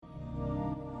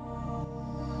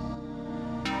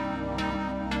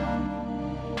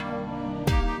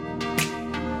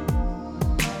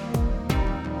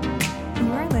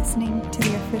listening to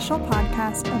the official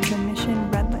podcast of the Mission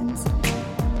Redlands.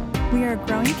 We are a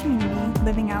growing community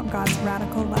living out God's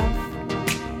radical love.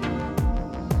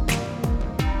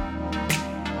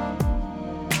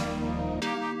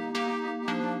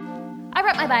 I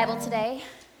brought my Bible today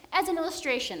as an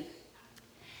illustration.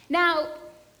 Now,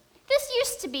 this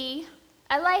used to be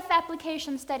a life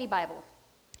application study Bible.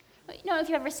 You know, if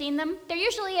you've ever seen them, they're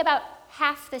usually about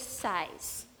half this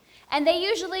size. And they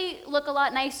usually look a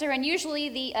lot nicer, and usually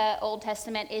the Old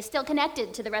Testament is still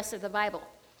connected to the rest of the Bible.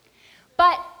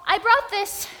 But I brought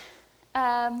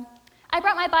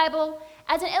my Bible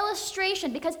as an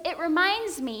illustration because it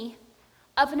reminds me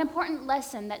of an important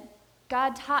lesson that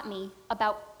God taught me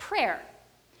about prayer.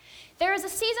 There was a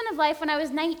season of life when I was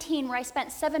 19 where I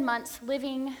spent 7 months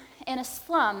living in a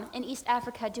slum in East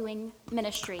Africa doing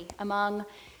ministry among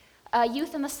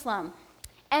youth in the slum.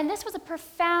 And this was a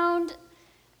profound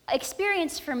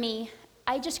experience for me.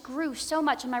 I just grew so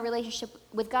much in my relationship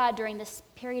with God during this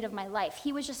period of my life.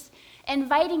 He was just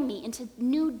inviting me into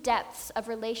new depths of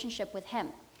relationship with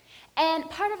Him. And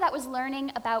part of that was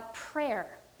learning about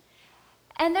prayer.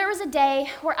 And there was a day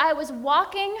where I was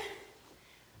walking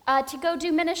to go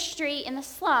do ministry in the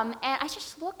slum, and I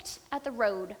just looked at the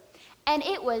road, and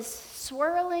it was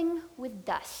swirling with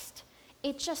dust.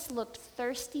 It just looked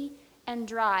thirsty and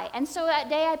dry. And so that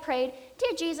day I prayed,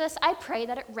 "Dear Jesus, I pray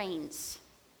that it rains."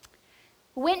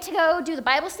 Went to go do the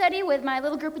Bible study with my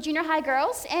little group of junior high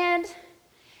girls, and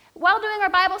while doing our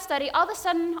Bible study, all of a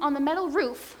sudden on the metal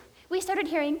roof, we started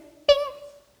hearing bing,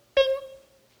 bing, bing,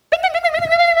 bing, bing, bing,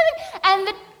 bing, bing, bing, and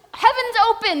the heavens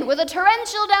opened with a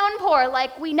torrential downpour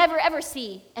like we never ever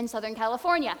see in Southern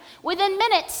California. Within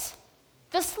minutes,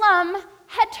 the slum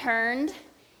had turned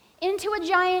into a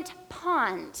giant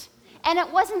pond, and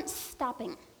it wasn't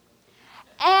stopping.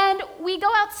 And we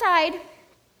go outside,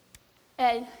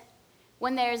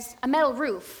 when there's a metal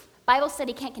roof, Bible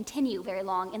study can't continue very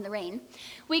long in the rain.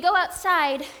 We go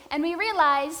outside and we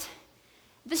realize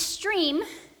the stream,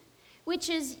 which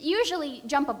is usually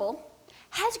jumpable,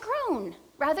 has grown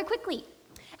rather quickly.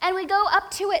 And we go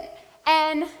up to it,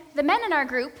 and the men in our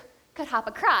group could hop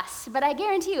across. But I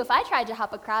guarantee you, if I tried to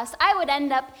hop across, I would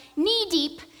end up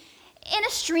knee-deep in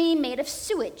a stream made of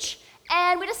sewage.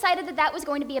 And we decided that that was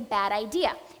going to be a bad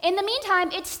idea. In the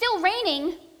meantime, it's still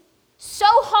raining so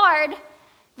hard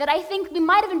that I think we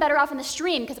might have been better off in the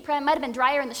stream, because it probably might have been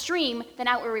drier in the stream than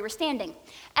out where we were standing.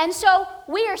 And so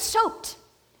we are soaked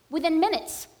within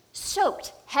minutes,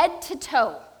 soaked head to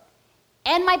toe.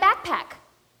 And my backpack,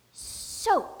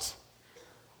 soaked.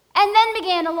 And then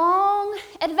began a long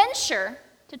adventure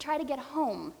to try to get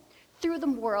home through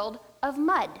the world of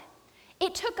mud.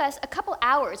 It took us a couple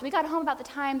hours. We got home about the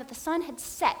time that the sun had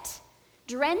set,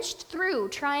 drenched through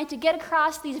trying to get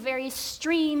across these various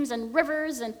streams and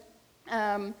rivers and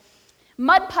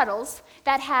mud puddles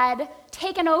that had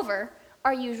taken over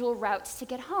our usual routes to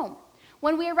get home.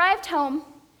 When we arrived home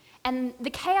and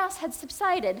the chaos had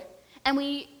subsided and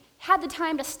we had the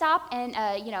time to stop and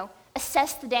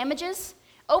assess the damages,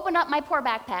 open up my poor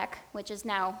backpack, which is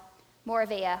now more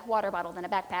of a water bottle than a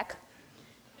backpack,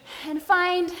 and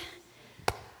find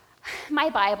my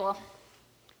Bible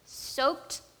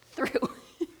soaked through.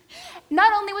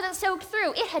 Not only was it soaked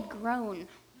through, it had grown.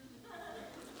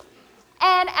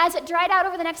 And as it dried out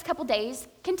over the next couple days,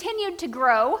 continued to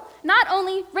grow, not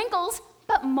only wrinkles,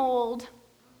 but mold.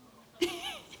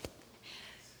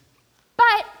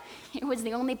 But it was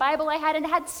the only Bible I had, and it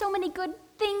had so many good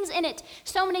things in it,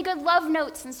 so many good love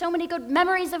notes, and so many good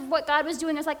memories of what God was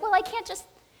doing. I was like, well, I can't just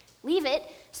leave it.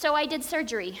 So I did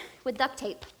surgery with duct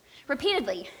tape,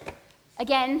 repeatedly,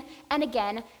 again and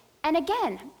again and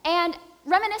again. And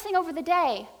reminiscing over the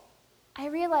day, I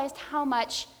realized how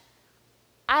much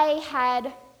I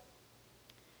had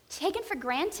taken for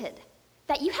granted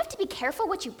that you have to be careful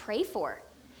what you pray for.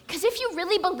 Because if you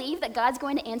really believe that God's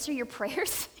going to answer your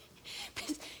prayers,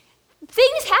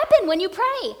 things happen when you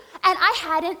pray. And I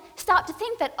hadn't stopped to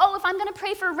think that, if I'm going to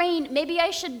pray for rain, maybe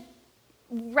I should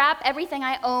wrap everything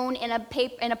I own in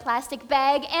a plastic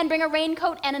bag and bring a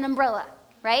raincoat and an umbrella,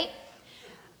 right?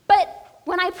 But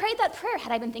when I prayed that prayer,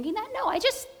 had I been thinking that? No, it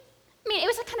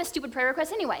was a kind of stupid prayer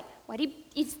request anyway. Why do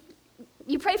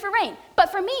you pray for rain?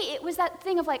 But for me, it was that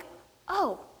thing of like,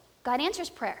 God answers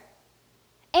prayer.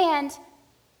 And,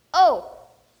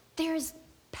 there's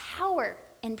power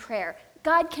in prayer.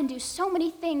 God can do so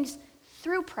many things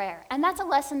through prayer. And that's a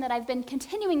lesson that I've been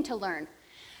continuing to learn.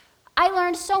 I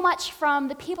learned so much from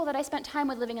the people that I spent time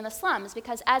with living in the slums,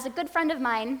 because as a good friend of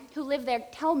mine who lived there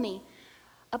told me,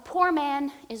 a poor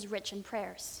man is rich in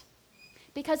prayers.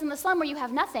 Because in the slum where you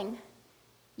have nothing,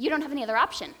 you don't have any other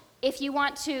option. if you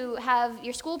want to have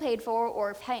your school paid for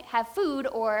or have food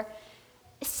or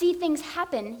see things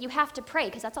happen, you have to pray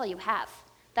because that's all you have.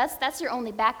 That's your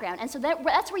only background. And so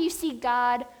that's where you see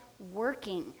God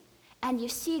working. And you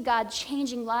see God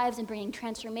changing lives and bringing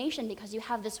transformation because you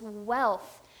have this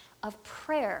wealth of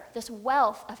prayer, this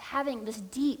wealth of having this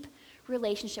deep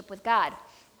relationship with God.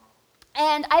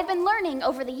 And I've been learning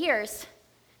over the years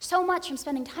so much from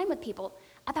spending time with people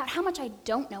about how much I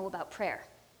don't know about prayer.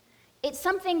 It's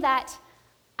something that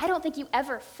I don't think you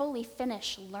ever fully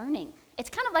finish learning. It's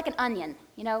kind of like an onion,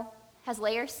 has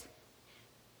layers.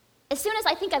 As soon as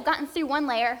I think I've gotten through one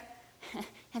layer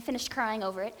and finished crying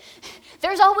over it,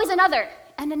 there's always another,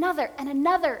 and another, and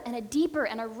another, and a deeper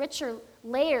and a richer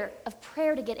layer of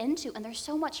prayer to get into. And there's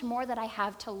so much more that I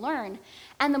have to learn.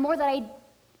 And the more that I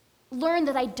learn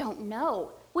that I don't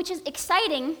know, which is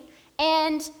exciting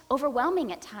and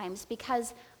overwhelming at times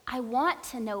because I want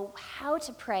to know how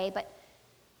to pray, but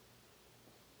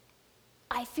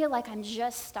I feel like I'm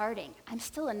just starting. I'm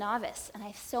still a novice, and I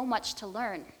have so much to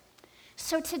learn.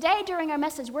 So today, during our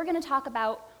message, we're going to talk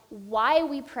about why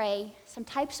we pray, some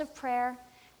types of prayer,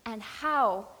 and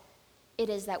how it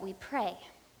is that we pray.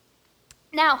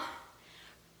 Now,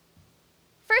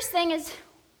 first thing is,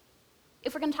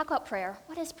 if we're going to talk about prayer,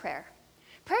 what is prayer?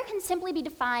 Prayer can simply be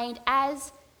defined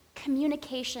as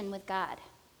communication with God.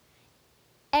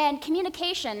 And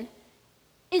communication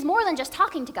is more than just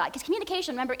talking to God, because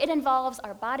communication, remember, it involves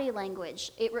our body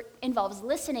language, it involves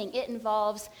listening, it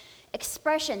involves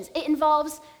expressions, it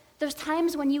involves those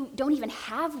times when you don't even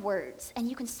have words and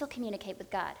you can still communicate with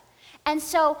God. And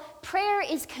so prayer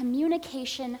is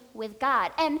communication with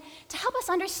God. And to help us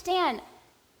understand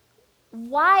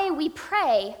why we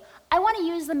pray, I want to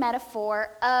use the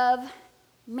metaphor of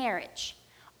marriage.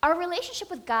 Our relationship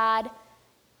with God,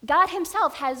 God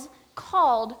himself has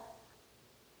called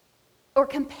or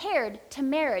compared to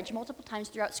marriage multiple times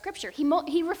throughout Scripture.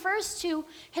 He refers to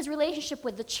his relationship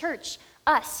with the church,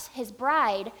 us, his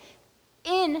bride,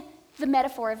 in the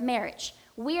metaphor of marriage.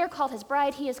 We are called his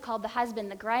bride, he is called the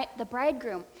husband, the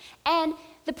bridegroom. And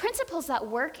the principles that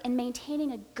work in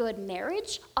maintaining a good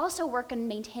marriage also work in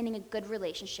maintaining a good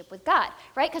relationship with God,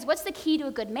 right? Because what's the key to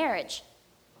a good marriage?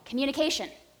 Communication.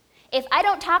 If I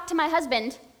don't talk to my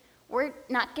husband, we're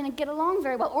not going to get along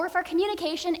very well. Or if our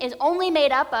communication is only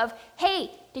made up of,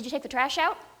 hey, did you take the trash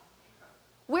out?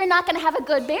 We're not going to have a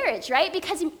good marriage, right?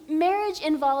 Because marriage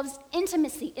involves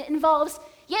intimacy. It involves,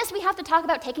 yes, we have to talk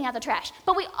about taking out the trash,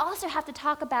 but we also have to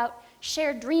talk about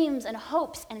shared dreams and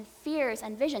hopes and fears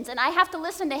and visions. And I have to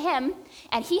listen to him,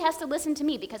 and he has to listen to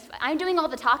me, because if I'm doing all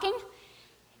the talking,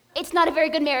 it's not a very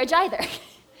good marriage either.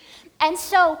 And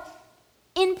so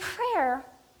in prayer,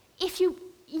 if you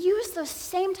use those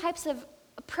same types of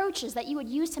approaches that you would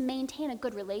use to maintain a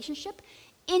good relationship,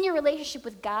 in your relationship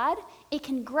with God, it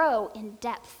can grow in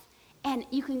depth. And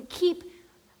you can keep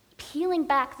peeling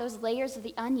back those layers of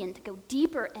the onion to go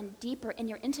deeper and deeper in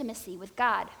your intimacy with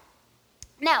God.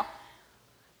 Now,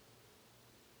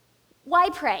 why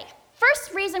pray?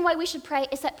 First reason why we should pray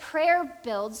is that prayer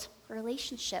builds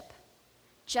relationship,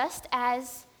 just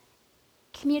as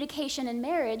communication in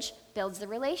marriage builds the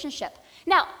relationship.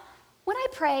 Now, when I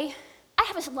pray, I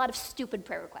have a lot of stupid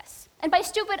prayer requests. And by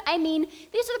stupid, I mean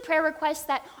these are the prayer requests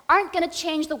that aren't going to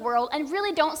change the world and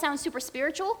really don't sound super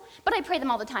spiritual, but I pray them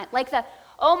all the time. Like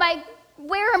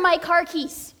where are my car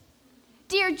keys?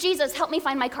 Dear Jesus, help me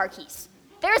find my car keys.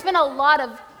 There's been a lot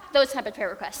of those type of prayer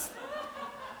requests.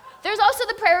 There's also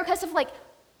the prayer request of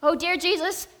oh, dear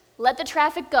Jesus, let the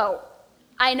traffic go.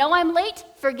 I know I'm late,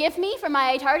 forgive me for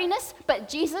my tardiness, but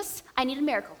Jesus, I need a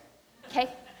miracle, okay?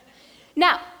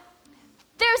 Now,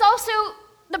 there's also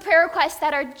the prayer requests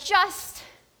that are just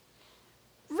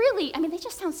really, they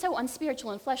just sound so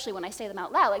unspiritual and fleshly when I say them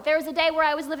out loud. There was a day where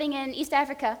I was living in East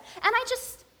Africa, and I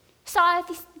just saw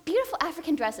these beautiful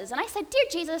African dresses, and I said, dear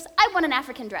Jesus, I want an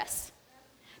African dress.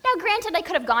 Now, granted, I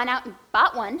could have gone out and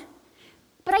bought one,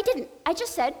 but I didn't. I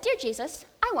just said, dear Jesus,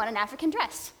 I want an African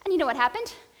dress. And you know what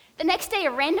happened? The next day,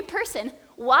 a random person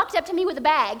walked up to me with a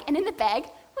bag, and in the bag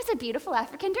was a beautiful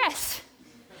African dress.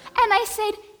 And I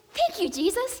said, thank you,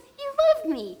 Jesus, you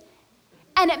love me.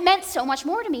 And it meant so much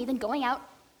more to me than going out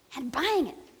and buying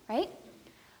it, right?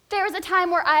 There was a time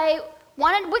where I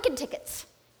wanted Wicked tickets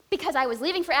because I was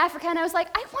leaving for Africa, and I was like,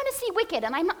 I want to see Wicked,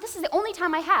 and this is the only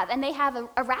time I have, and they have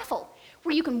a raffle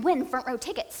where you can win front row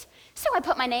tickets. So I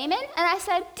put my name in, and I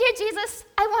said, dear Jesus,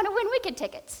 I want to win Wicked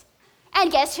tickets.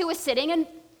 And guess who was sitting in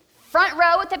front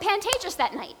row at the Pantages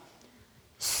that night?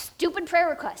 Stupid prayer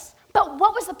requests. But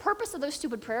what was the purpose of those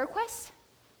stupid prayer requests?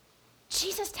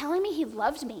 Jesus telling me he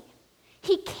loved me.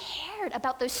 He cared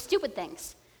about those stupid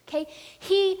things, okay?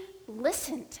 He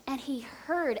listened and he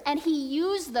heard and he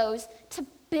used those to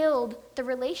build the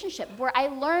relationship where I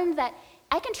learned that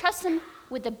I can trust him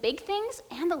with the big things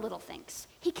and the little things.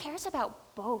 He cares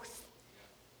about both.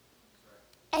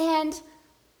 And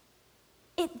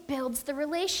it builds the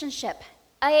relationship.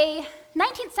 A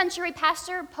 19th century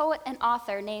pastor, poet, and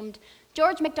author named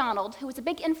George MacDonald, who was a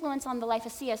big influence on the life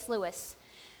of C.S. Lewis,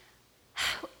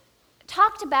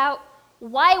 talked about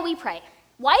why we pray.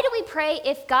 Why do we pray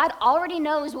if God already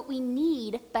knows what we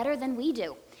need better than we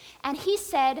do? And he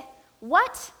said,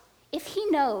 what if he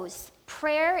knows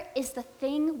prayer is the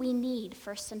thing we need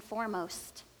first and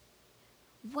foremost?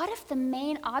 What if the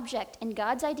main object in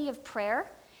God's idea of prayer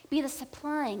be the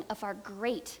supplying of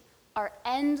our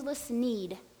endless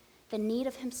need, the need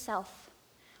of himself?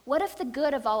 What if the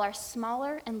good of all our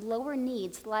smaller and lower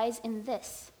needs lies in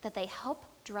this, that they help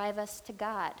drive us to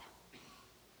God?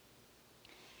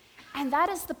 And that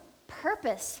is the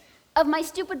purpose of my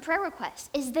stupid prayer requests,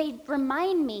 is they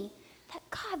remind me that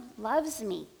God loves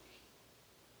me.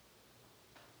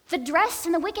 The dress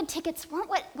and the wicked tickets weren't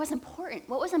what was important.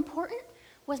 What was important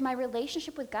was my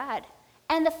relationship with God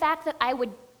and the fact that I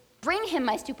would bring him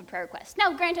my stupid prayer requests.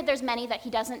 Now, granted, there's many that he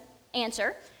doesn't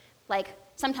answer, like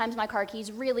sometimes my car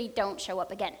keys really don't show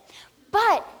up again.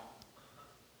 But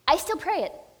I still pray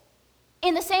it.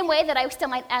 In the same way that I still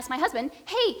might ask my husband,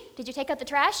 hey, did you take out the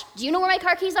trash? Do you know where my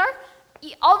car keys are?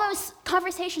 All those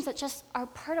conversations that just are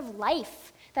part of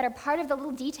life, that are part of the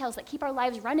little details that keep our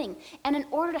lives running. And in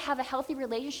order to have a healthy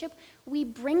relationship, we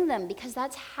bring them because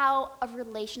that's how a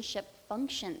relationship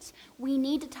functions. We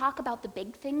need to talk about the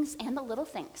big things and the little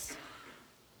things.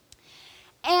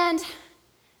 And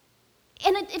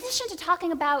in addition to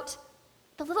talking about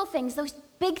the little things, those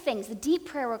big things, the deep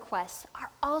prayer requests, are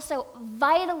also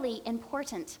vitally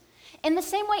important. In the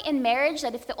same way in marriage,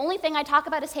 that if the only thing I talk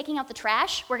about is taking out the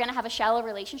trash, we're going to have a shallow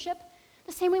relationship.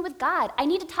 The same way with God. I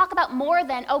need to talk about more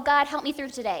than, oh, God, help me through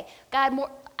today. God,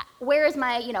 where is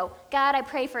my, God, I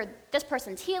pray for this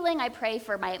person's healing. I pray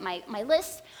for my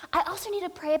list. I also need to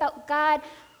pray about, God,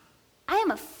 I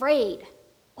am afraid.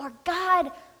 Or,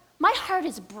 God, my heart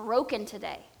is broken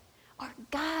today. Or,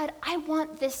 God, I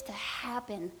want this to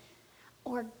happen.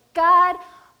 Or, God,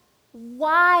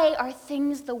 why are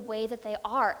things the way that they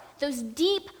are? Those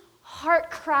deep heart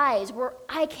cries where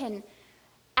I can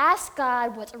ask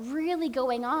God what's really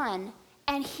going on,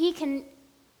 and he can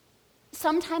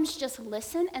sometimes just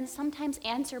listen and sometimes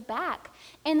answer back.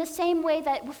 In the same way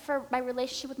that for my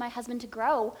relationship with my husband to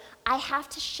grow, I have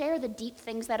to share the deep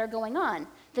things that are going on,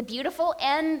 the beautiful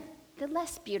and the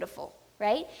less beautiful,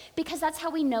 right? Because that's how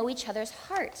we know each other's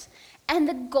hearts. And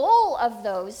the goal of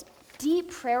those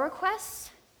deep prayer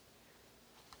requests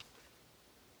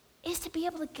is to be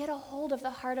able to get a hold of the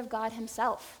heart of God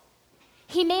himself.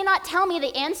 He may not tell me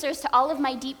the answers to all of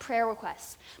my deep prayer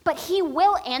requests, but he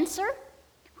will answer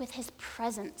with his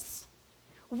presence,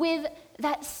 with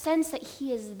that sense that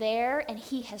he is there and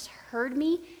he has heard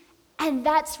me, and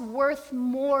that's worth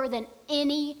more than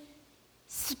any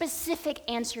specific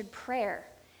answered prayer.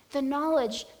 The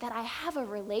knowledge that I have a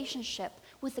relationship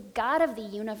with the God of the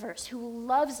universe who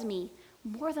loves me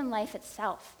more than life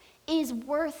itself is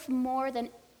worth more than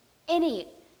any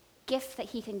gift that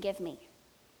he can give me.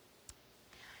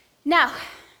 Now,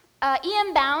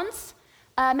 E.M. Bounds,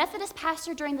 a Methodist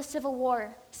pastor during the Civil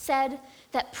War, said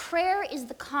that prayer is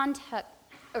the contact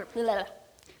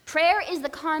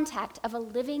of a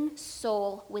living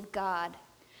soul with God.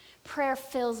 Prayer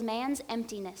fills man's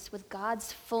emptiness with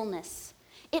God's fullness.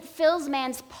 It fills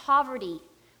man's poverty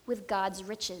with God's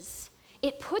riches.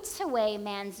 It puts away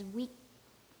man's weakness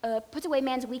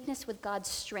with God's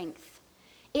strength.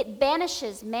 It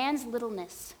banishes man's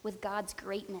littleness with God's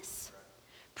greatness.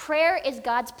 Prayer is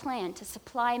God's plan to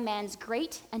supply man's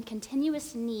great and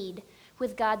continuous need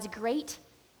with God's great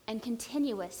and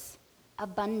continuous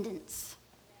abundance.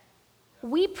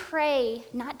 We pray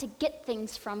not to get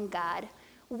things from God.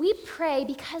 We pray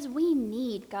because we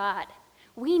need God.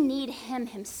 We need him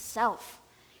himself.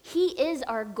 He is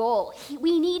our goal.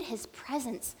 We need his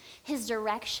presence, his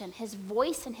direction, his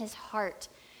voice, and his heart.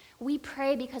 We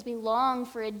pray because we long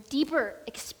for a deeper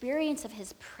experience of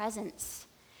his presence.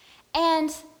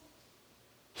 And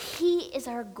he is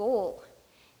our goal.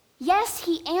 Yes,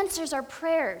 he answers our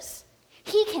prayers.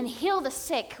 He can heal the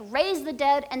sick, raise the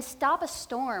dead, and stop a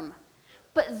storm.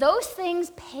 But those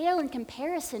things pale in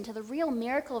comparison to the real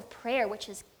miracle of prayer, which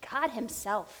is God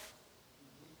himself.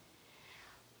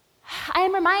 I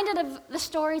am reminded of the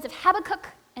stories of Habakkuk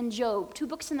and Job, 2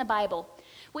 books in the Bible,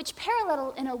 which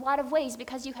parallel in a lot of ways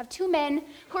because you have two men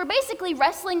who are basically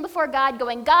wrestling before God,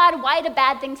 going, God, why do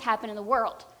bad things happen in the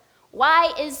world?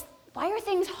 Why are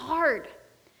things hard?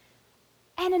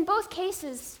 And in both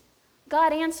cases,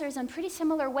 God answers in pretty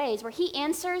similar ways, where he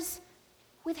answers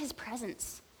with his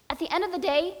presence. At the end of the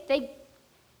day,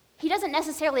 he doesn't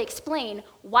necessarily explain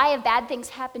why have bad things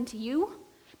happened to you,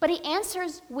 but he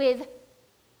answers with,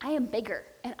 I am bigger,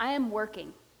 and I am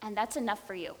working, and that's enough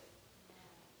for you.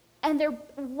 And they're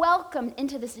welcomed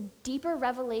into this deeper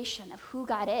revelation of who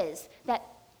God is that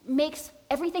makes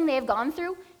everything they have gone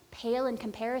through pale in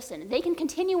comparison. They can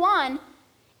continue on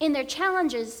in their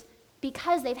challenges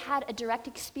because they've had a direct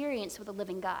experience with a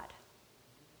living God.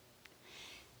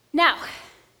 Now,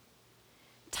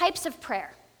 types of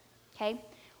prayer, okay?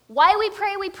 Why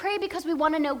we pray because we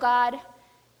want to know God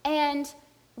and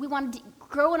we want to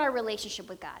grow in our relationship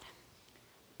with God.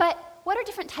 But what are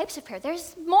different types of prayer?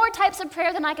 There's more types of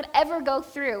prayer than I could ever go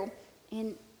through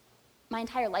in my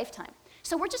entire lifetime.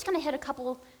 So we're just going to hit a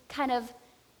couple kind of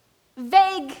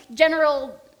vague,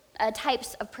 general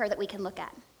types of prayer that we can look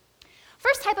at.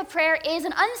 First type of prayer is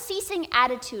an unceasing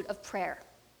attitude of prayer.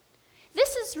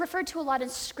 This is referred to a lot in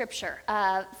Scripture.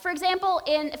 For example,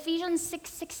 in Ephesians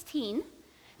 6:16,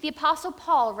 the Apostle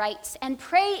Paul writes, "And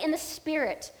pray in the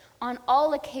Spirit on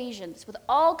all occasions with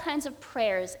all kinds of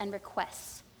prayers and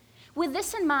requests. With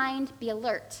this in mind, be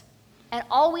alert, and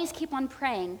always keep on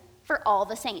praying for all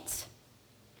the saints."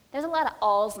 There's a lot of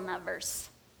alls in that verse.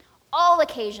 All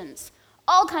occasions,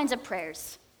 all kinds of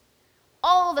prayers,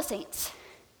 all the saints.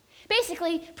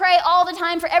 Basically, pray all the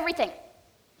time for everything,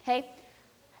 okay?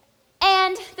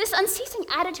 And this unceasing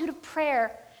attitude of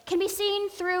prayer can be seen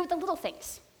through the little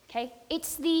things, okay?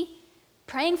 It's the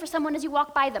praying for someone as you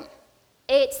walk by them.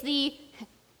 It's the,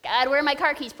 God, where are my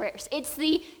car keys prayers? It's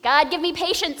the, God, give me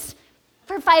patience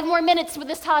for 5 more minutes with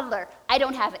this toddler. I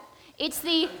don't have it. It's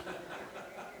the,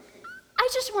 I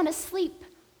just want to sleep.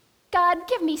 God,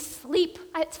 give me sleep.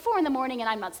 It's 4 a.m. and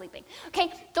I'm not sleeping.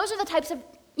 Okay, those are the types of,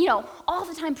 all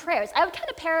the time prayers. I would kind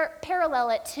of parallel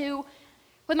it to,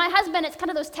 with my husband, it's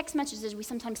kind of those text messages we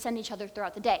sometimes send each other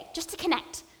throughout the day, just to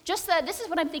connect. Just this is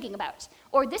what I'm thinking about.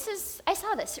 Or I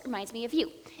saw this, it reminds me of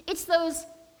you. It's those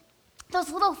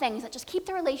little things that just keep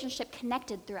the relationship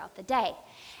connected throughout the day.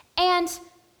 And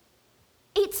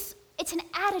it's an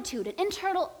attitude, an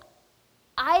internal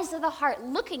eyes of the heart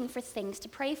looking for things to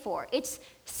pray for. It's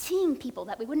seeing people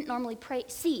that we wouldn't normally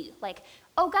see, like,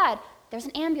 oh God, there's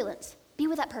an ambulance, be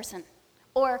with that person.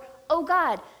 Or, oh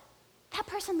God, that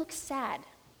person looks sad,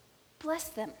 bless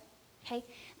them, okay?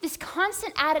 This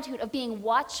constant attitude of being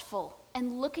watchful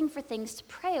and looking for things to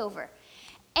pray over.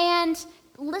 And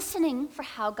listening for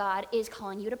how God is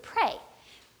calling you to pray.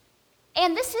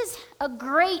 And this is a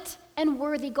great and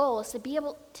worthy goal, is to be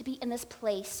able to be in this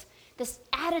place, this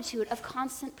attitude of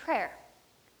constant prayer.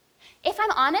 If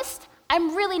I'm honest,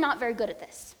 I'm really not very good at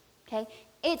this, okay?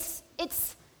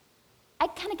 I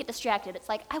kind of get distracted. It's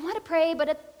like, I want to pray,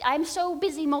 but I'm so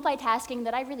busy multitasking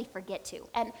that I really forget to.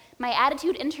 And my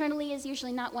attitude internally is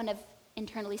usually not one of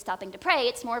internally stopping to pray.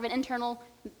 It's more of an internal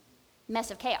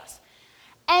mess of chaos.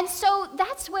 And so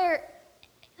that's where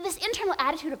this internal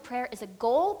attitude of prayer is a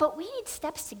goal, but we need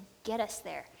steps to get us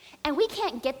there. And we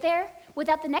can't get there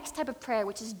without the next type of prayer,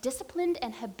 which is disciplined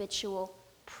and habitual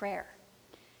prayer.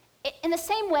 In the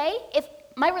same way, if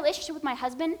my relationship with my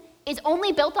husband is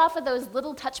only built off of those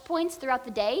little touch points throughout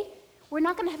the day, we're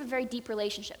not going to have a very deep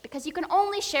relationship, because you can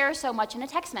only share so much in a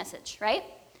text message, right?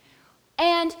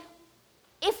 And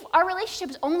if our relationship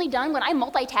is only done when I'm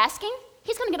multitasking,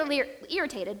 he's going to get a little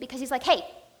irritated, because he's like, hey,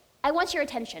 I want your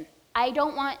attention.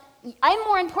 I'm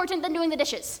more important than doing the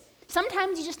dishes.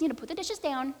 Sometimes you just need to put the dishes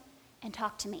down and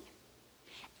talk to me.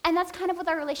 And that's kind of with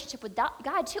our relationship with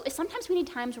God, too, is sometimes we need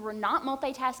times where we're not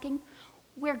multitasking,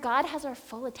 where God has our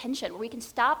full attention, where we can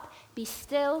stop, be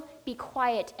still, be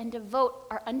quiet, and devote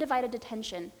our undivided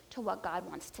attention to what God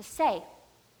wants to say.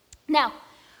 Now,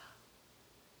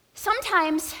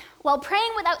 sometimes, while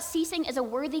praying without ceasing is a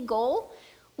worthy goal,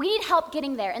 we need help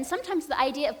getting there. And sometimes the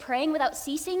idea of praying without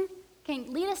ceasing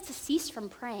can lead us to cease from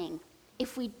praying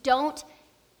if we don't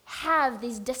have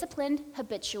these disciplined,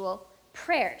 habitual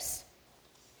prayers.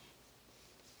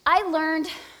 I learned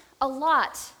a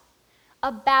lot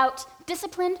about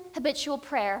disciplined, habitual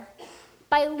prayer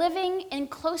by living in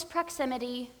close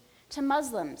proximity to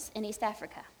Muslims in East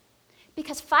Africa.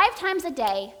 Because 5 times a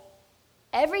day,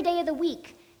 every day of the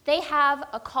week, they have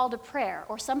a call to prayer,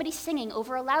 or somebody singing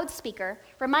over a loudspeaker,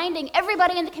 reminding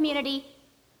everybody in the community,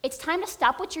 it's time to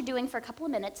stop what you're doing for a couple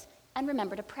of minutes and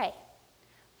remember to pray.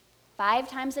 5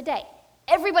 times a day.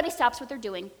 Everybody stops what they're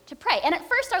doing to pray. And at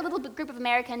first, our little group of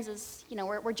Americans is,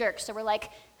 we're jerks. So we're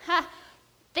like,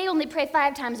 they only pray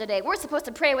 5 times a day. We're supposed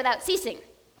to pray without ceasing.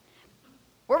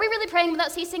 Were we really praying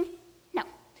without ceasing? No.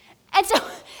 And so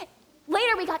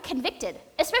later we got convicted,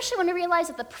 especially when we realize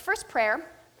that the first prayer,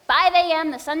 5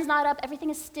 a.m., the sun's not up, everything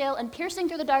is still, and piercing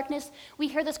through the darkness, we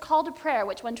hear this call to prayer,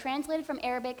 which when translated from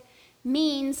Arabic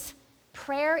means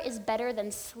prayer is better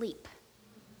than sleep.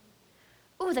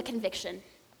 Ooh, the conviction.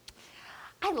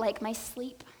 I like my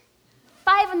sleep.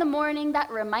 5 in the morning, that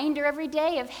reminder every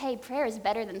day of, hey, prayer is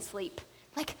better than sleep.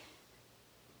 Like,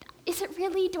 is it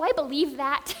really? Do I believe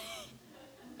that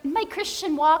in my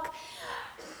Christian walk?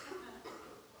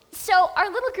 So our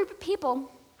little group of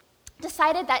people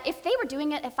decided that if they were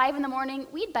doing it at 5 in the morning,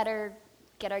 we'd better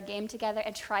get our game together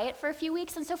and try it for a few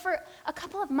weeks. And so for a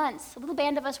couple of months, a little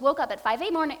band of us woke up at 5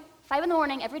 in the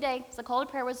morning every day as the call to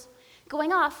prayer was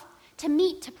going off to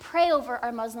meet to pray over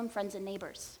our Muslim friends and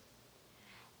neighbors.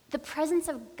 The presence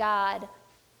of God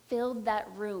filled that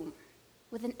room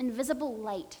with an invisible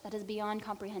light that is beyond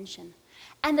comprehension.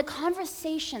 And the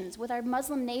conversations with our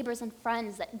Muslim neighbors and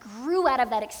friends that grew out of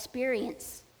that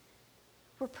experience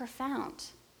were profound.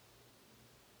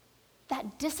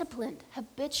 That disciplined,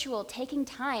 habitual taking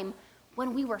time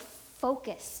when we were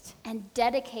focused and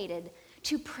dedicated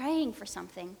to praying for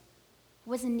something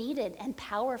was needed and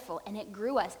powerful, and it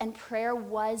grew us, and prayer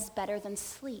was better than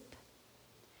sleep.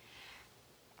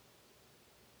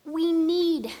 We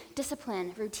need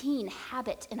discipline, routine,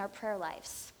 habit in our prayer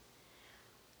lives.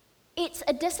 It's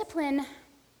a discipline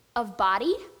of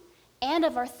body and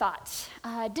of our thoughts.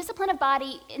 Discipline of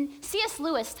body, and C.S.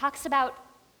 Lewis talks about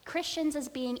Christians as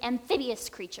being amphibious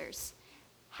creatures,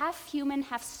 half human,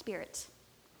 half spirit.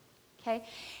 Okay?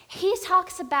 He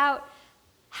talks about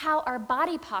how our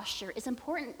body posture is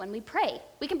important when we pray.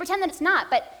 We can pretend that it's not,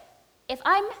 but if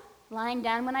I'm lying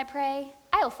down when I pray,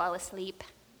 I'll fall asleep.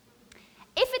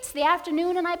 If it's the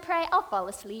afternoon and I pray, I'll fall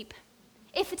asleep.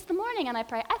 If it's the morning and I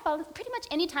pray, I fall asleep. Pretty much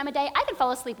any time of day. I can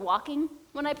fall asleep walking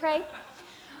when I pray.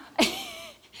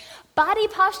 Body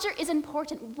posture is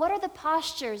important. What are the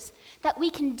postures that we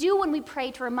can do when we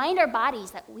pray to remind our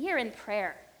bodies that we are in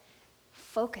prayer?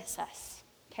 Focus us,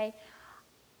 okay?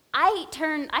 I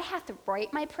have to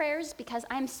write my prayers because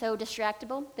I'm so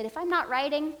distractible that if I'm not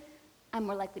writing, I'm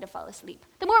more likely to fall asleep.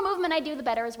 The more movement I do, the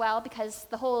better as well, because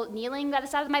the whole kneeling by the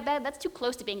side of my bed, that's too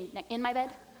close to being in my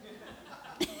bed.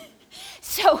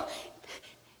 So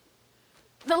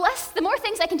the more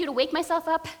things I can do to wake myself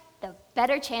up, the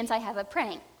better chance I have of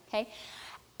praying, okay?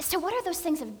 So what are those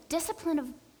things of discipline of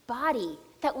body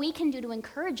that we can do to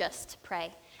encourage us to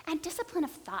pray? And discipline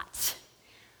of thoughts.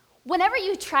 Whenever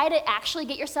you try to actually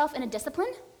get yourself in a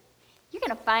discipline, you're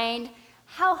going to find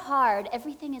how hard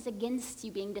everything is against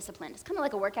you being disciplined. It's kind of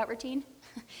like a workout routine.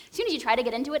 As soon as you try to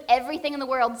get into it, everything in the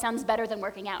world sounds better than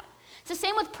working out. It's the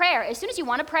same with prayer. As soon as you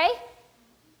want to pray,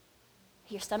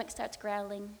 your stomach starts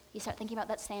growling. You start thinking about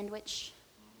that sandwich.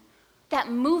 That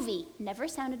movie never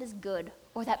sounded as good,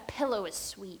 or that pillow is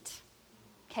sweet,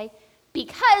 okay?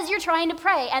 Because you're trying to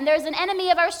pray, and there's an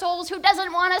enemy of our souls who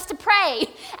doesn't want us to pray.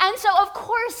 And so, of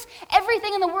course,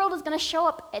 everything in the world is going to show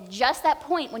up at just that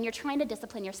point when you're trying to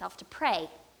discipline yourself to pray.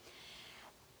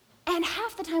 And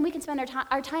half the time we can spend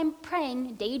our time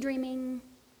praying, daydreaming,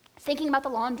 thinking about the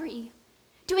laundry,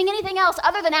 doing anything else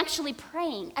other than actually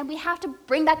praying. And we have to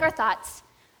bring back our thoughts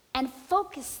and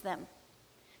focus them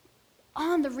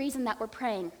on the reason that we're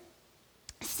praying.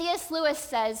 C.S. Lewis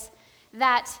says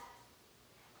that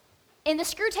in the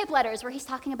Screwtape Letters, where he's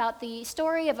talking about the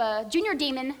story of a junior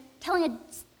demon telling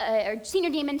a senior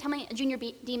demon telling a junior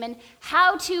demon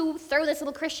how to throw this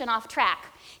little Christian off track,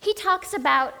 he talks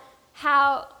about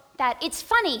how that it's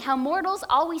funny how mortals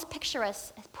always picture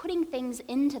us as putting things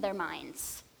into their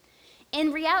minds.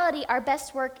 In reality, our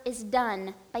best work is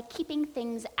done by keeping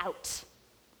things out.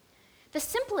 The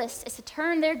simplest is to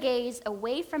turn their gaze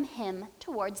away from him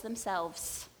towards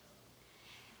themselves.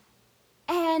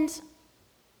 And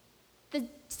the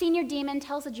senior demon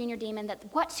tells the junior demon that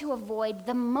what to avoid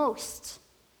the most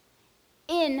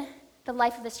in the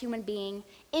life of this human being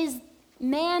is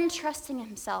man trusting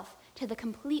himself to the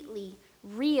completely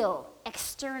real,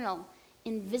 external,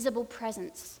 invisible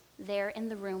presence there in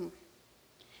the room.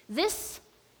 This,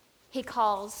 he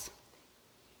calls,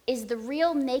 is the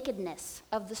real nakedness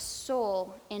of the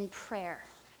soul in prayer.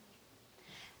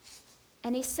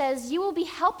 And he says, you will be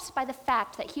helped by the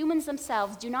fact that humans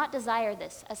themselves do not desire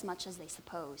this as much as they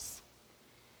suppose.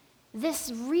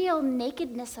 This real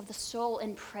nakedness of the soul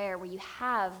in prayer, where you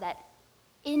have that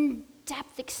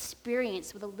in-depth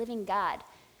experience with a living God,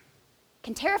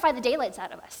 can terrify the daylights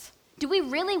out of us. Do we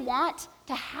really want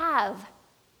to have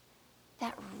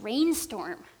that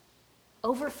rainstorm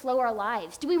overflow our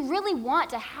lives? Do we really want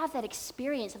to have that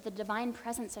experience of the divine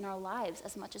presence in our lives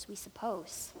as much as we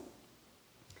suppose?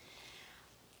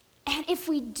 And if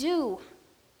we do,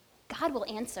 God will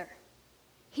answer.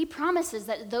 He promises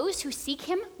that those who seek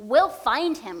him will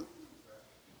find him.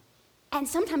 And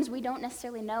sometimes we don't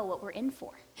necessarily know what we're in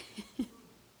for.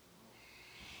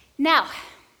 Now,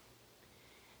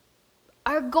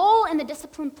 our goal in the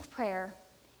disciplined prayer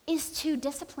is to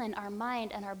discipline our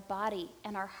mind and our body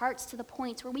and our hearts to the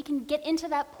points where we can get into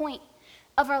that point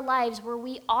of our lives where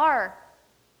we are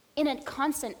in a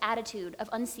constant attitude of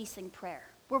unceasing prayer,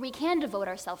 where we can devote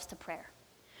ourselves to prayer,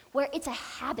 where it's a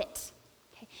habit.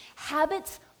 Okay?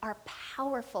 Habits are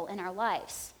powerful in our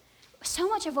lives. So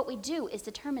much of what we do is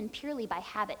determined purely by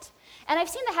habit. And I've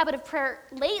seen the habit of prayer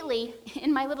lately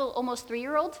in my little almost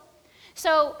 3-year-old.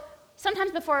 So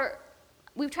sometimes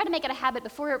we've tried to make it a habit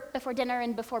before dinner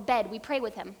and before bed, we pray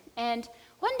with him. And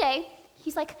one day,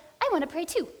 he's like, I want to pray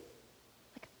too.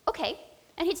 Like, okay.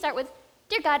 And he'd start with,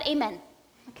 Dear God, amen.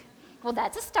 Like, well,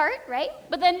 that's a start, right?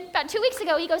 But then about 2 weeks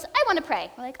ago, he goes, I want to pray.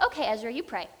 We're like, okay, Ezra, you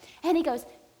pray. And he goes,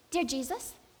 Dear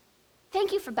Jesus,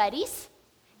 thank you for buddies.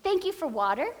 Thank you for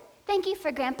water. Thank you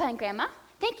for Grandpa and Grandma.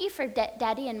 Thank you for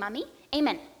Daddy and Mommy.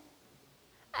 Amen.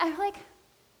 I'm like,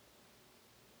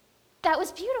 that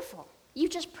was beautiful. You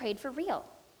just prayed for real.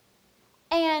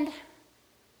 And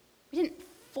we didn't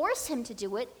force him to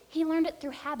do it. He learned it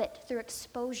through habit, through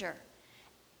exposure.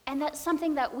 And that's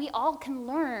something that we all can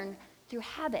learn through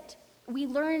habit. We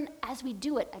learn as we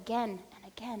do it again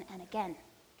and again and again.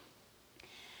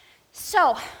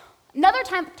 So, another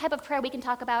type of prayer we can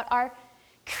talk about are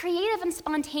creative and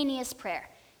spontaneous prayer.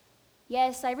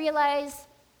 Yes, I realize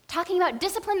talking about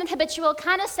disciplined and habitual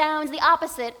kind of sounds the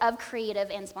opposite of creative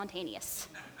and spontaneous.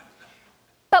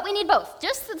 But we need both.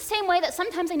 Just the same way that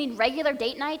sometimes I need regular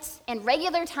date nights and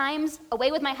regular times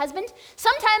away with my husband,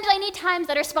 sometimes I need times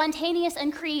that are spontaneous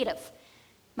and creative.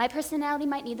 My personality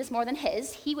might need this more than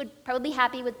his. He would probably be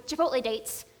happy with Chipotle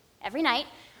dates every night.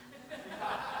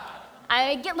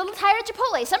 I get a little tired of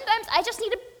Chipotle. Sometimes I just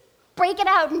need to break it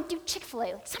out and do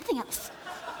Chick-fil-A, like something else,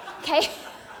 okay?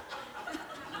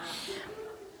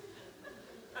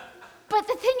 But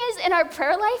the thing is, in our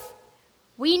prayer life,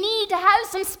 we need to have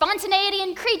some spontaneity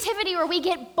and creativity or we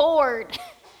get bored.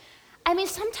 I mean,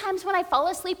 sometimes when I fall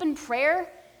asleep in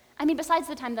prayer, besides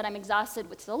the time that I'm exhausted,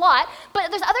 which is a lot, but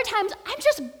there's other times I'm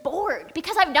just bored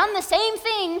because I've done the same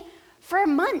thing for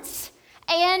months.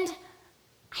 And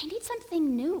I need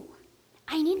something new.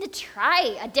 I need to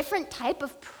try a different type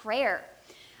of prayer.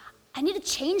 I need to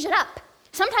change it up.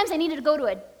 Sometimes I need to go to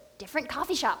a different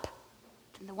coffee shop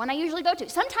than the one I usually go to.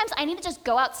 Sometimes I need to just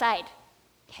go outside,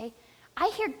 okay?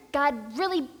 I hear God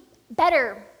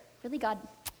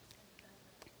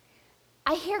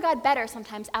I hear God better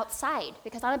sometimes outside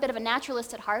because I'm a bit of a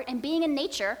naturalist at heart, and being in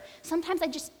nature, sometimes I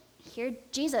just hear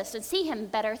Jesus and see him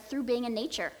better through being in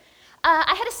nature.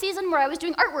 I had a season where I was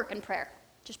doing artwork in prayer,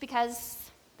 just because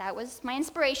that was my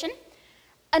inspiration.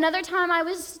 Another time I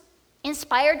was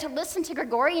inspired to listen to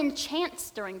Gregorian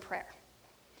chants during prayer.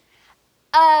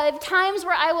 Times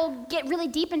where I will get really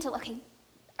deep into,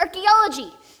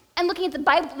 archaeology, and looking at the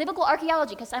biblical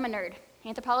archaeology, because I'm a nerd.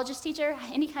 Anthropologist teacher,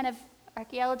 any kind of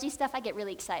archaeology stuff, I get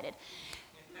really excited.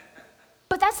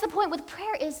 But that's the point with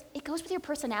prayer, is it goes with your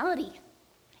personality.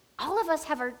 All of us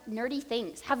have our nerdy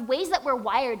things, have ways that we're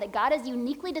wired, that God has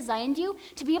uniquely designed you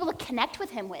to be able to connect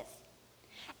with him with.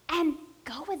 And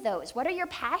go with those. What are your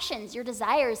passions, your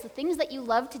desires, the things that you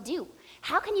love to do?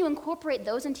 How can you incorporate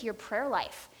those into your prayer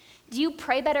life? Do you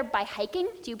pray better by hiking?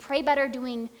 Do you pray better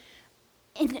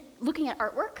looking at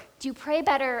artwork? Do you pray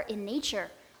better in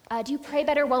nature? Do you pray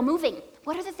better while moving?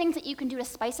 What are the things that you can do to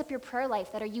spice up your prayer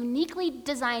life that are uniquely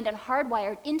designed and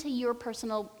hardwired into your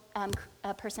personal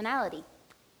personality?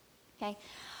 Okay.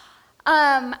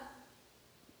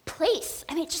 Place.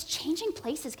 Just changing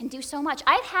places can do so much.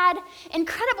 I've had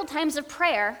incredible times of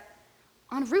prayer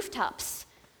on rooftops,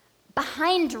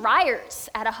 behind dryers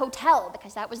at a hotel,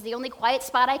 because that was the only quiet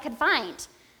spot I could find,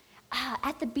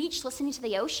 at the beach listening to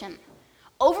the ocean,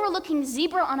 overlooking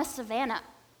zebra on a savanna,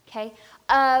 okay?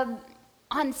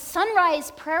 On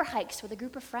sunrise prayer hikes with a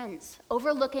group of friends,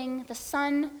 overlooking the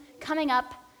sun coming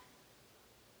up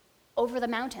over the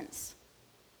mountains.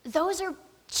 Those are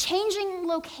changing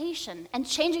location, and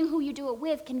changing who you do it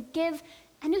with can give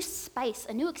a new spice,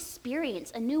 a new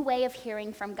experience, a new way of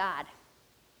hearing from God.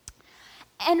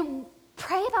 And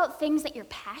pray about things that you're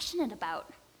passionate about.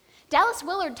 Dallas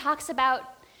Willard talks about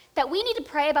that we need to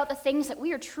pray about the things that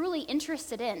we are truly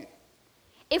interested in.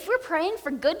 If we're praying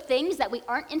for good things that we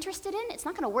aren't interested in, it's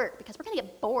not going to work because we're going to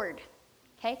get bored,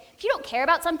 okay? If you don't care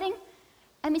about something,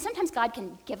 sometimes God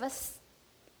can give us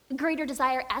greater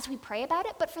desire as we pray about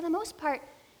it, but for the most part,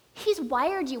 he's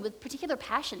wired you with particular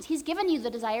passions. He's given you the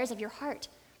desires of your heart.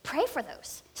 Pray for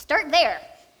those. Start there.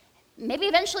 maybe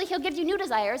eventually he'll give you new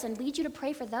desires and lead you to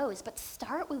pray for those, but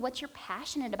start with what you're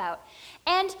passionate about.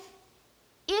 And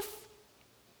if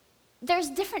there's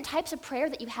different types of prayer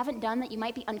that you haven't done that you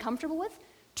might be uncomfortable with,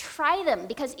 try them,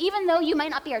 because even though you might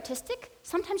not be artistic,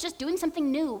 sometimes just doing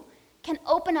something new can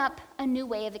open up a new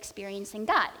way of experiencing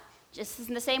God. Just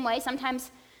in the same way,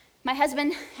 sometimes my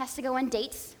husband has to go on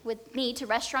dates with me to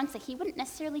restaurants that he wouldn't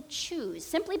necessarily choose,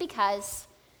 simply because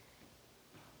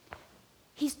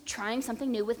he's trying something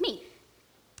new with me.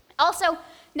 Also,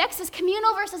 next is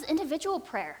communal versus individual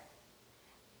prayer.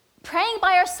 Praying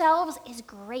by ourselves is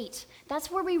great. That's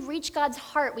where we reach God's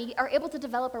heart. We are able to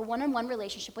develop a one-on-one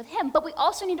relationship with him. But we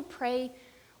also need to pray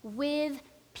with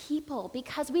people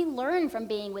because we learn from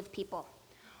being with people.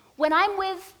 When I'm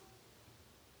with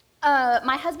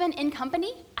my husband in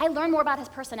company, I learn more about his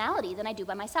personality than I do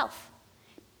by myself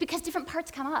because different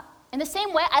parts come up. In the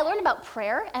same way, I learn about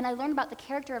prayer and I learn about the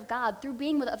character of God through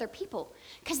being with other people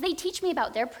because they teach me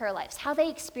about their prayer lives, how they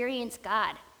experience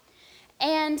God.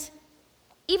 And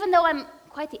even though I'm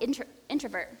quite the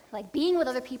introvert, like being with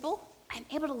other people, I'm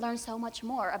able to learn so much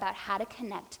more about how to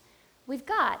connect with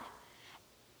God.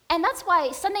 And that's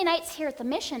why Sunday nights here at the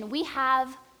Mission, we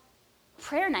have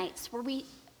prayer nights where we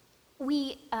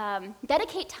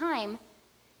dedicate time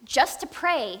just to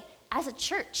pray as a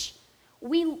church.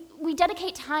 We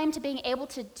dedicate time to being able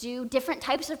to do different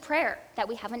types of prayer that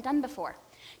we haven't done before,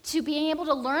 to being able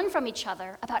to learn from each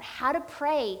other about how to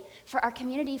pray for our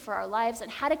community, for our lives, and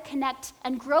how to connect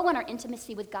and grow in our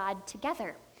intimacy with God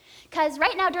together. Because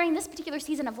right now, during this particular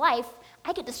season of life,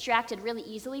 I get distracted really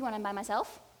easily when I'm by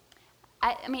myself.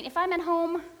 I mean, if I'm at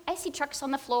home, I see trucks on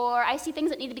the floor, I see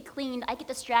things that need to be cleaned, I get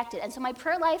distracted. And so my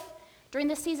prayer life during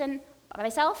this season by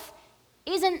myself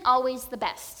isn't always the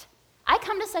best. I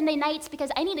come to Sunday nights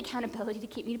because I need accountability to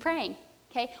keep me praying,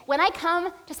 okay? When I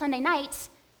come to Sunday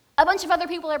nights, a bunch of other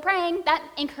people are praying, that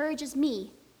encourages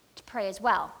me to pray as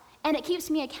well. And it keeps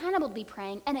me accountable to be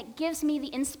praying, and it gives me the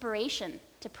inspiration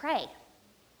to pray.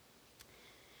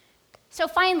 So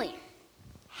finally,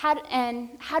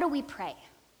 how do we pray?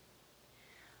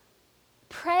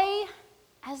 Pray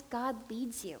as God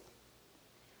leads you.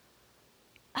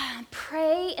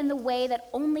 Pray in the way that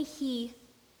only He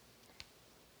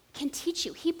can teach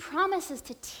you. He promises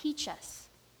to teach us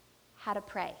how to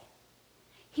pray.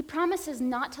 He promises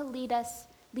not to leave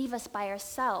us by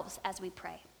ourselves as we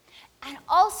pray. And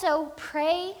also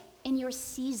pray in your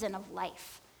season of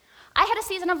life. I had a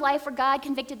season of life where God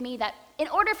convicted me that in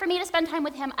order for me to spend time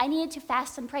with Him, I needed to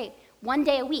fast and pray 1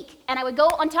 day a week. And I would go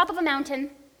on top of a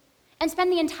mountain and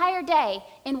spend the entire day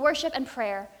in worship and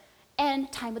prayer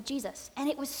and time with Jesus. And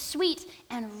it was sweet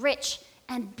and rich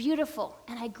and beautiful,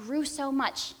 and I grew so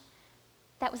much.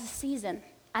 That was a season.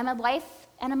 I'm a wife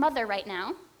and a mother right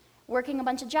now, working a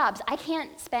bunch of jobs. I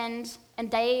can't spend a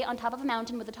day on top of a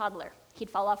mountain with a toddler. He'd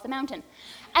fall off the mountain.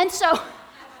 And so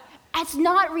it's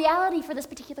not reality for this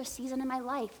particular season in my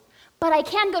life. But I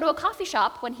can go to a coffee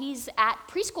shop when he's at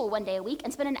preschool 1 day a week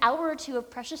and spend an hour or two of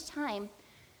precious time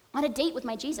on a date with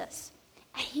my Jesus.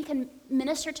 And He can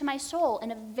minister to my soul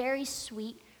in a very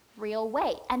sweet, real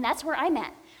way. And that's where I'm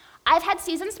at. I've had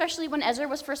seasons, especially when Ezra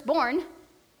was first born,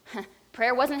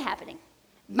 prayer wasn't happening.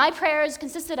 My prayers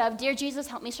consisted of, "Dear Jesus,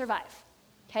 help me survive."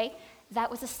 Okay?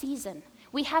 That was a season.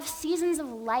 We have seasons of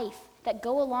life that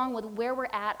go along with where we're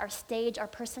at, our stage, our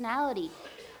personality.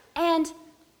 And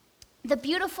the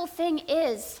beautiful thing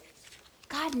is,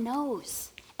 God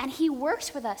knows. And He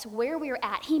works with us where we're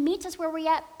at. He meets us where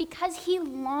we're at because He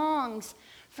longs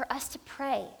for us to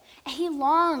pray. And He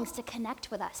longs to connect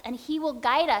with us. And He will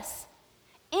guide us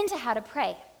into how to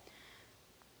pray.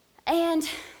 And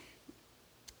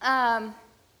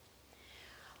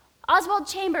Oswald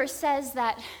Chambers says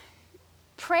that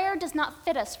prayer does not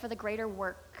fit us for the greater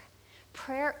work.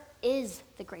 Prayer is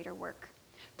the greater work.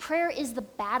 Prayer is the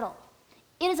battle.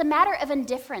 It is a matter of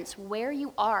indifference where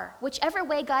you are. Whichever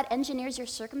way God engineers your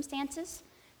circumstances,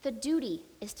 the duty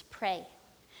is to pray.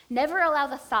 Never allow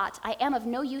the thought, "I am of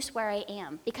no use where I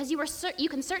am," because you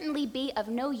can certainly be of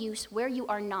no use where you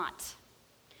are not.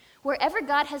 Wherever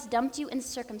God has dumped you in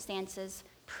circumstances,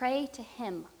 pray to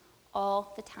Him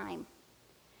all the time.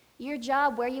 Your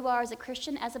job where you are as a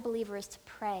Christian, as a believer, is to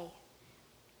pray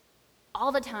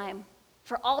all the time,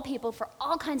 for all people, for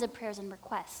all kinds of prayers and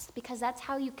requests, because that's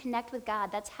how you connect with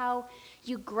God. That's how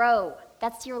you grow.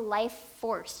 That's your life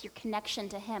force, your connection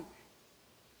to Him.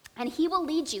 And He will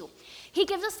lead you. He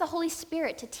gives us the Holy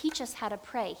Spirit to teach us how to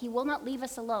pray. He will not leave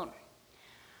us alone.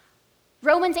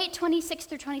 Romans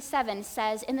 8:26-27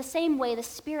 says, "In the same way, the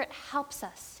Spirit helps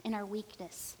us in our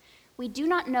weakness. We do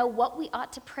not know what we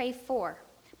ought to pray for,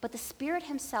 but the Spirit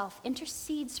Himself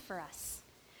intercedes for us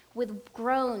with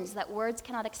groans that words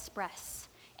cannot express.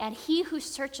 And he who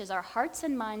searches our hearts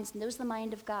and minds knows the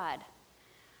mind of God.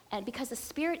 And because the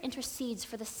Spirit intercedes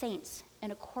for the saints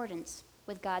in accordance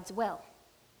with God's will.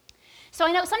 So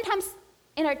I know sometimes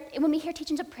when we hear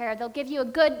teachings of prayer, they'll give you a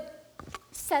good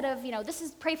set of, this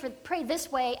is pray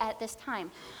this way at this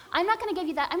time. I'm not going to give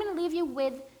you that. I'm going to leave you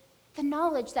with the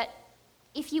knowledge that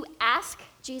if you ask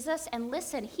Jesus and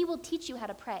listen, he will teach you how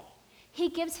to pray. He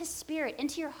gives his Spirit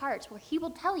into your heart where he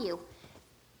will tell you,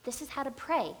 this is how to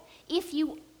pray. If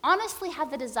you honestly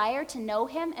have the desire to know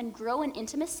him and grow in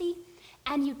intimacy,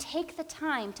 and you take the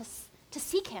time to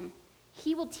seek him,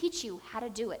 he will teach you how to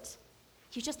do it.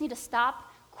 You just need to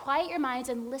stop, quiet your minds,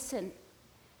 and listen,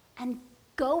 and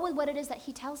go with what it is that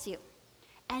he tells you.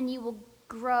 And you will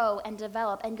grow and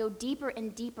develop and go deeper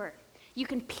and deeper. You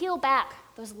can peel back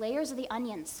those layers of the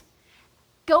onions.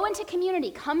 Go into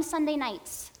community, come Sunday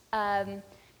nights,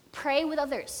 pray with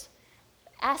others,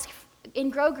 ask in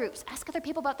grow groups, ask other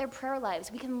people about their prayer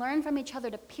lives. We can learn from each other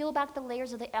to peel back the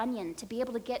layers of the onion to be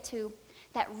able to get to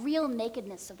that real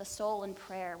nakedness of the soul in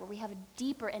prayer, where we have a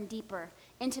deeper and deeper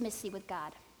intimacy with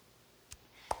God.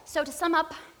 So to sum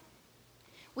up,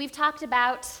 we've talked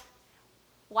about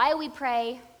why we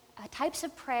pray, types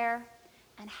of prayer,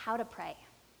 and how to pray.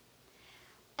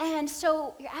 And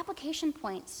so your application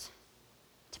points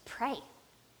to pray.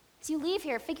 As you leave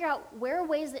here, figure out where are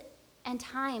ways and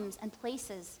times and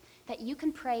places that you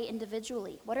can pray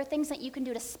individually. What are things that you can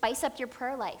do to spice up your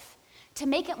prayer life, to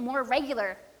make it more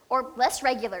regular or less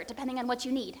regular, depending on what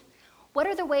you need? What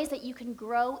are the ways that you can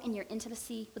grow in your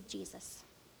intimacy with Jesus?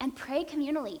 And pray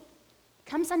communally.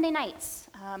 Come Sunday nights.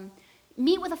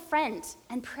 Meet with a friend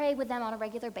and pray with them on a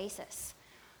regular basis.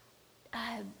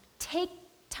 Take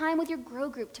time with your grow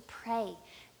group to pray.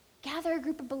 Gather a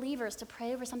group of believers to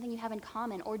pray over something you have in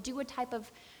common, or do a type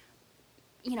of,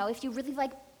 if you really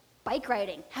like bike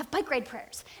riding, have bike ride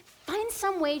prayers. Find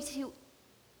some way to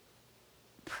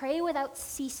pray without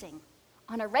ceasing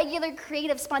on a regular,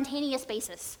 creative, spontaneous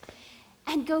basis,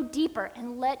 and go deeper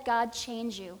and let God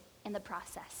change you in the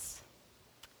process.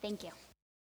 Thank you.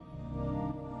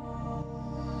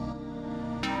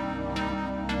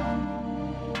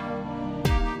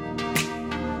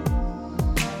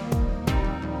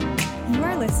 You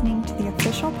are listening to the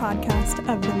official podcast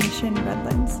of The Mission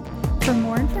Redlands. For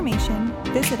more information,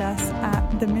 visit us at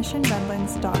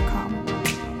themissionredlands.com.